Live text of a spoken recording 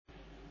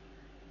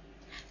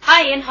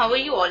Hi, and how are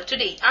you all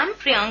today? I'm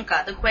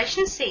Priyanka. The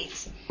question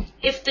says,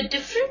 if the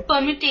different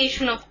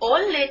permutation of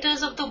all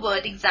letters of the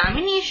word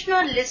examination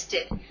are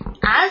listed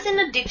as in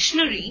a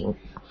dictionary,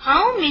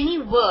 how many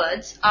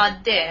words are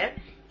there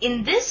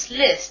in this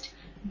list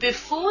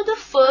before the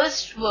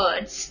first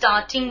word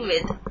starting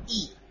with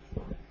E?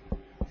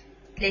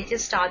 Let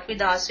us start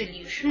with our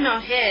solution.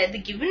 Now here the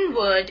given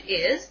word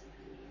is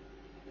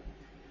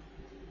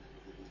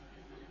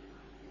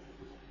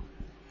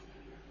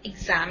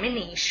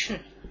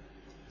examination.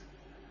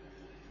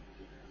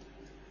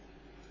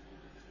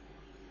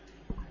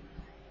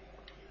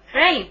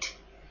 Right.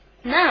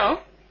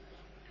 Now,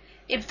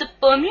 if the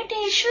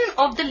permutation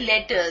of the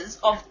letters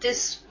of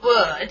this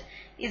word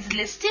is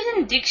listed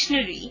in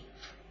dictionary,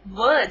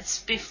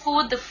 words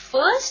before the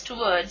first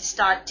word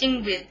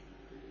starting with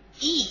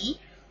E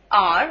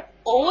are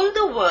all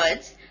the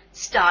words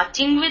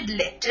starting with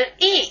letter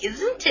A,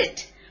 isn't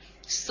it?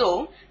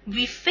 So,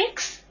 we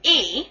fix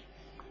A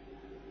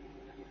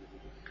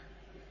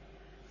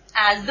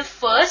as the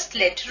first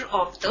letter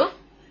of the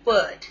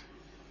word.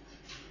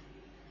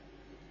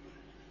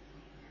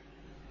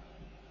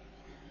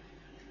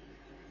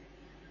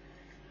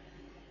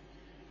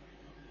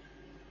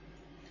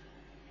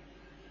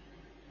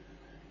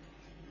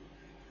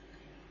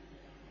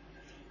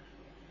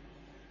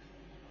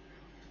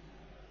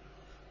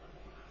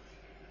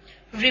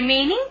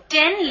 Remaining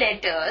 10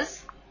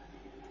 letters,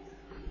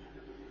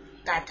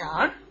 that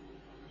are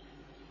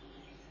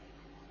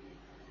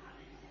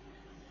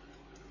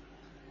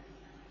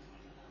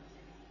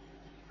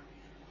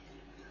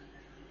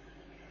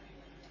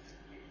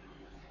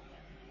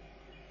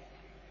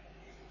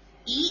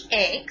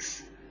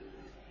EX,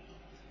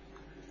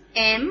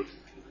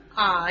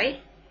 MI,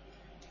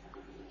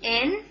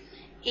 NATION,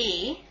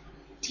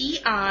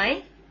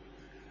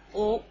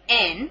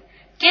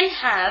 can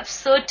have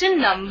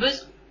certain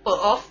numbers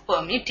of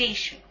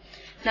permutation.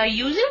 Now,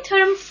 using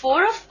theorem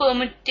 4 of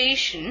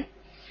permutation,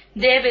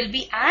 there will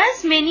be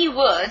as many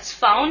words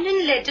found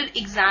in letter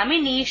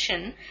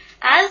examination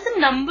as the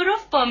number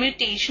of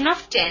permutation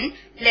of 10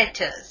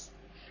 letters.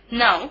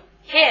 Now,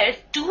 here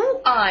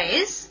 2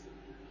 I's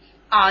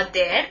are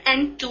there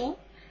and 2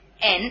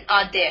 N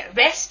are there.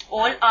 Rest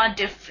all are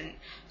different.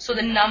 So,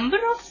 the number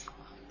of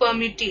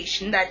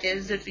permutation, that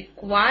is the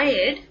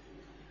required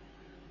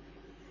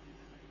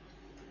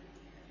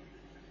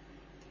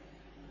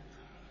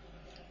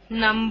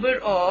number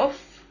of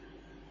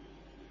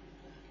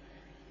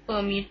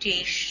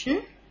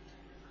permutation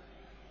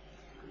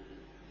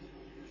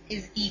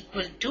is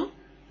equal to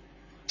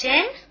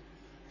 10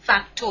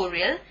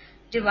 factorial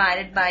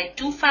divided by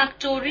 2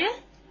 factorial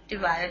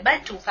divided by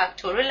 2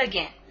 factorial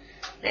again.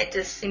 Let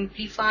us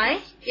simplify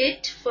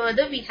it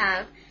further. We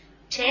have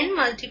 10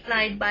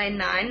 multiplied by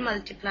 9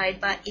 multiplied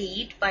by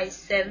 8 by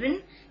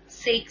 7,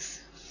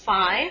 6,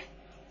 5,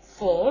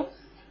 4,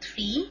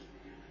 3,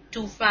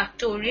 2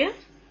 factorial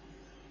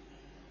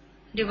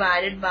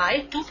divided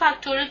by 2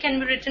 factorial can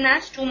be written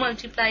as 2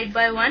 multiplied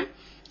by 1.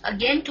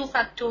 Again 2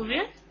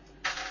 factorial.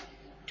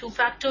 2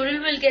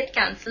 factorial will get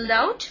cancelled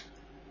out.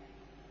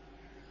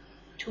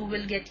 2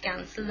 will get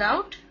cancelled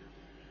out.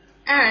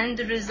 And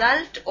the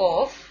result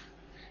of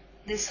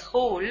this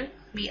whole,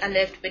 we are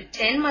left with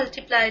 10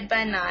 multiplied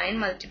by 9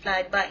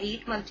 multiplied by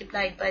 8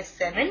 multiplied by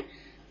 7,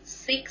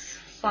 6,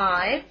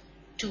 5,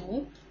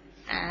 2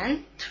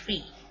 and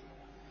 3.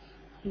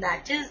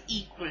 That is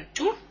equal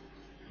to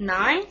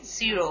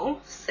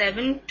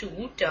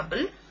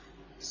 907200.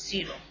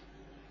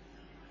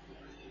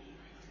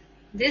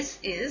 This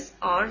is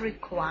our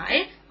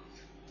required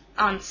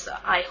answer.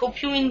 I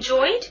hope you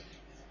enjoyed.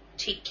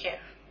 Take care.